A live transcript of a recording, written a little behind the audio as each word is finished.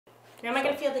Am I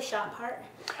going to feel the shot part?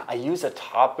 I use a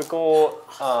topical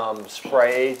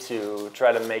spray to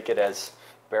try to make it as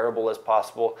bearable as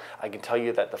possible. I can tell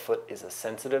you that the foot is a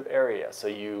sensitive area, so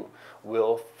you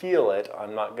will feel it.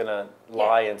 I'm not going to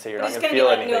lie and say you're not going to feel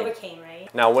anything. It's going to be like Novocaine,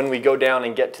 right? Now, when we go down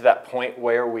and get to that point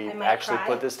where we actually cry.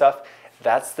 put this stuff,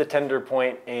 that's the tender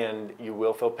point, and you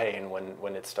will feel pain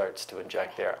when it starts to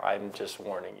inject there. I'm just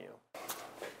warning you.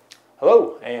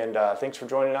 Hello, and thanks for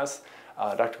joining us.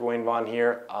 Dr. Gawayne Vaughan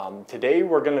here. Today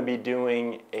we're going to be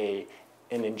doing an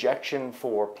injection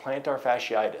for plantar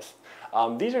fasciitis.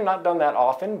 These are not done that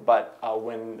often, but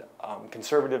when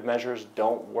conservative measures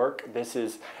don't work, this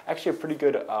is actually a pretty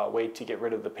good way to get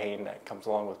rid of the pain that comes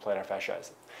along with plantar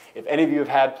fasciitis. If any of you have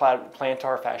had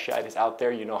plantar fasciitis out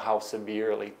there, you know how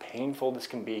severely painful this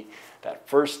can be. That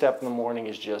first step in the morning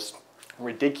is just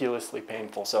ridiculously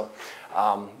painful. So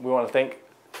we want to thank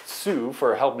Sue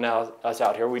for helping us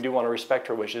out here. We do want to respect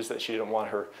her wishes that she didn't want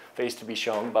her face to be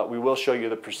shown, but we will show you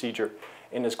the procedure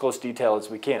in as close detail as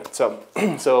we can.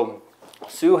 So,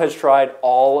 Sue has tried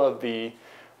all of the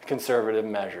conservative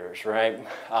measures, right?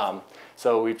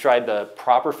 So we've tried the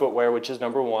proper footwear, which is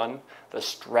number one, the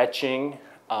stretching,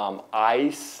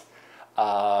 ice.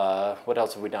 What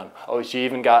else have we done? Oh, she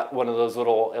even got one of those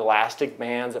little elastic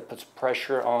bands that puts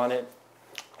pressure on it.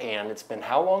 And it's been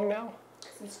how long now?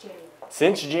 Since January.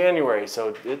 Since January,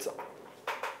 so it's,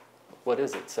 what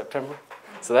is it, September?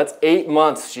 So that's 8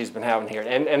 months she's been having here.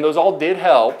 And those all did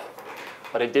help,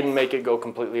 but it didn't make it go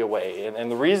completely away. And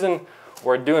the reason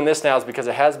we're doing this now is because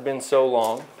it has been so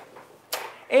long,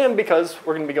 and because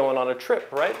we're going to be going on a trip,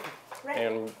 right? Right.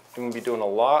 And we're going to be doing a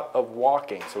lot of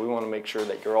walking, so we want to make sure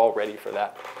that you're all ready for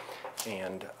that.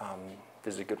 And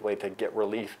this is a good way to get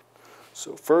relief.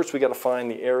 So first we got to find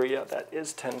the area that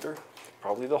is tender.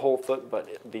 Probably the whole foot,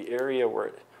 but the area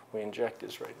where we inject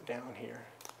is right down here.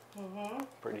 Mm-hmm.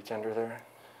 Pretty tender there.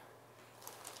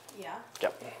 Yeah.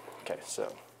 Yep. Okay,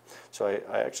 so I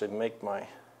actually make my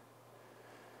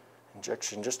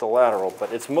injection just a lateral,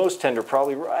 but it's most tender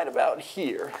probably right about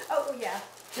here. Oh, yeah.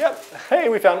 Yep. Hey,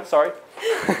 we found it. Sorry.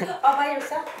 All by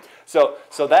yourself.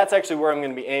 So that's actually where I'm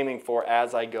going to be aiming for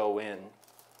as I go in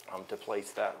to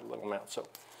place that little amount. So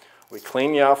we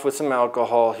clean you off with some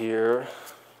alcohol here.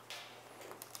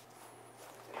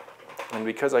 And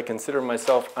because I consider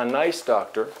myself a nice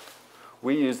doctor,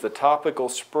 we use the topical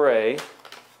spray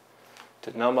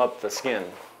to numb up the skin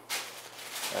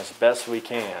as best we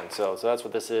can. So that's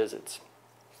what this is. It's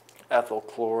ethyl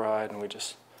chloride, and we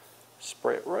just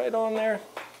spray it right on there,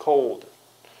 cold.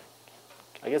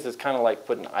 I guess it's kind of like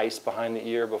putting ice behind the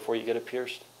ear before you get it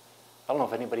pierced. I don't know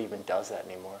if anybody even does that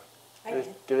anymore.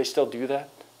 Do they still do that?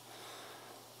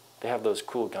 They have those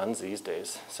cool guns these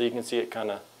days. So you can see it kind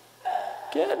of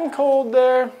getting cold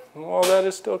there. While that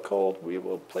is still cold, we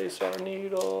will place our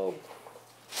needle.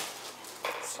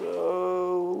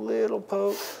 So, little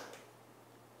poke.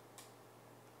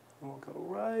 We'll go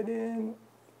right in.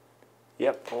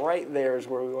 Yep, right there is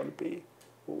where we want to be.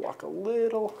 We'll walk a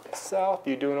little south.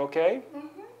 You doing okay?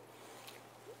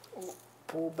 Mm-hmm.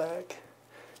 Pull back.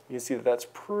 You can see that that's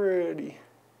pretty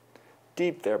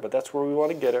deep there, but that's where we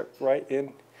want to get it, right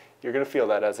in. You're going to feel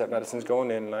that as that medicine's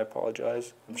going in, and I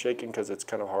apologize. I'm shaking because it's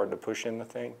kind of hard to push in the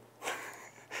thing.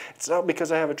 It's not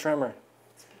because I have a tremor.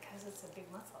 It's because it's a big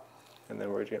muscle. And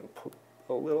then we're going to pull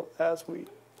a little as we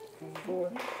pull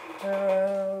it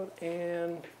out,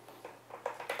 and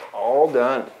all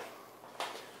done.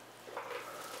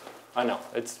 I know,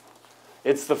 it's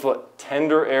the foot,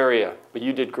 tender area, but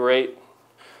you did great.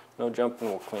 No jumping,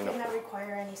 we'll clean up. Does not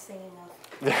require any singing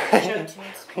of show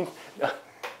tunes.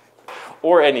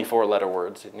 Or any four-letter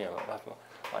words, you know,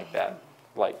 like that.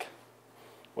 Like,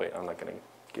 wait, I'm not going to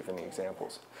give any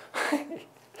examples.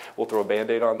 We'll throw a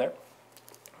Band-Aid on there.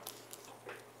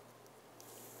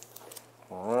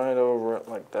 Right over it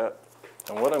like that.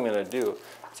 And what I'm going to do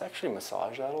is actually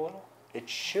massage that a little. It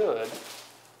should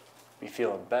be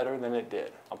feeling better than it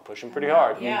did. I'm pushing pretty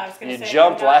hard. Yeah, I was going to say. You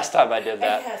jumped last time I did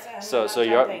that. Yes, so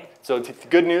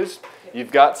good news.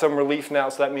 You've got some relief now,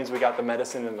 so that means we got the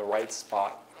medicine in the right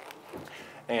spot.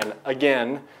 And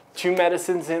again, 2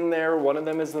 medicines in there. One of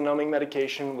them is the numbing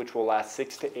medication, which will last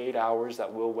 6 to 8 hours.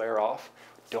 That will wear off.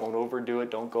 Don't overdo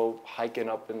it. Don't go hiking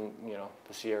up in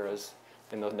the Sierras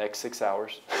in the next 6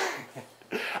 hours.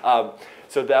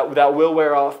 So that will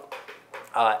wear off.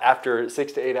 After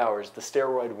 6 to 8 hours, the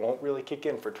steroid won't really kick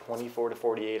in for 24 to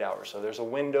 48 hours. So there's a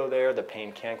window there. The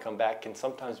pain can come back, can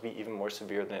sometimes be even more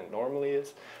severe than it normally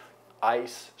is.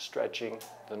 Ice, stretching,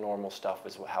 the normal stuff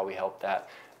is how we help that.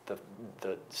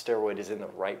 The steroid is in the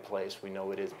right place. We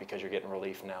know it is because you're getting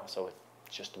relief now. So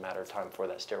It's just a matter of time before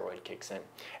that steroid kicks in.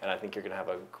 And I think you're going to have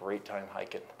a great time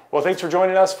hiking. Well, thanks for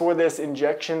joining us for this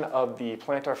injection of the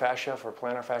plantar fascia for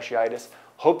plantar fasciitis.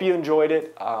 Hope you enjoyed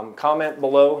it. Comment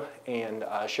below and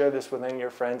share this with any of your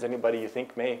friends, anybody you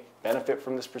think may benefit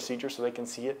from this procedure so they can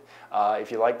see it. If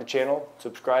you like the channel,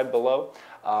 subscribe below,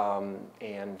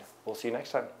 and we'll see you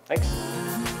next time.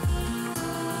 Thanks.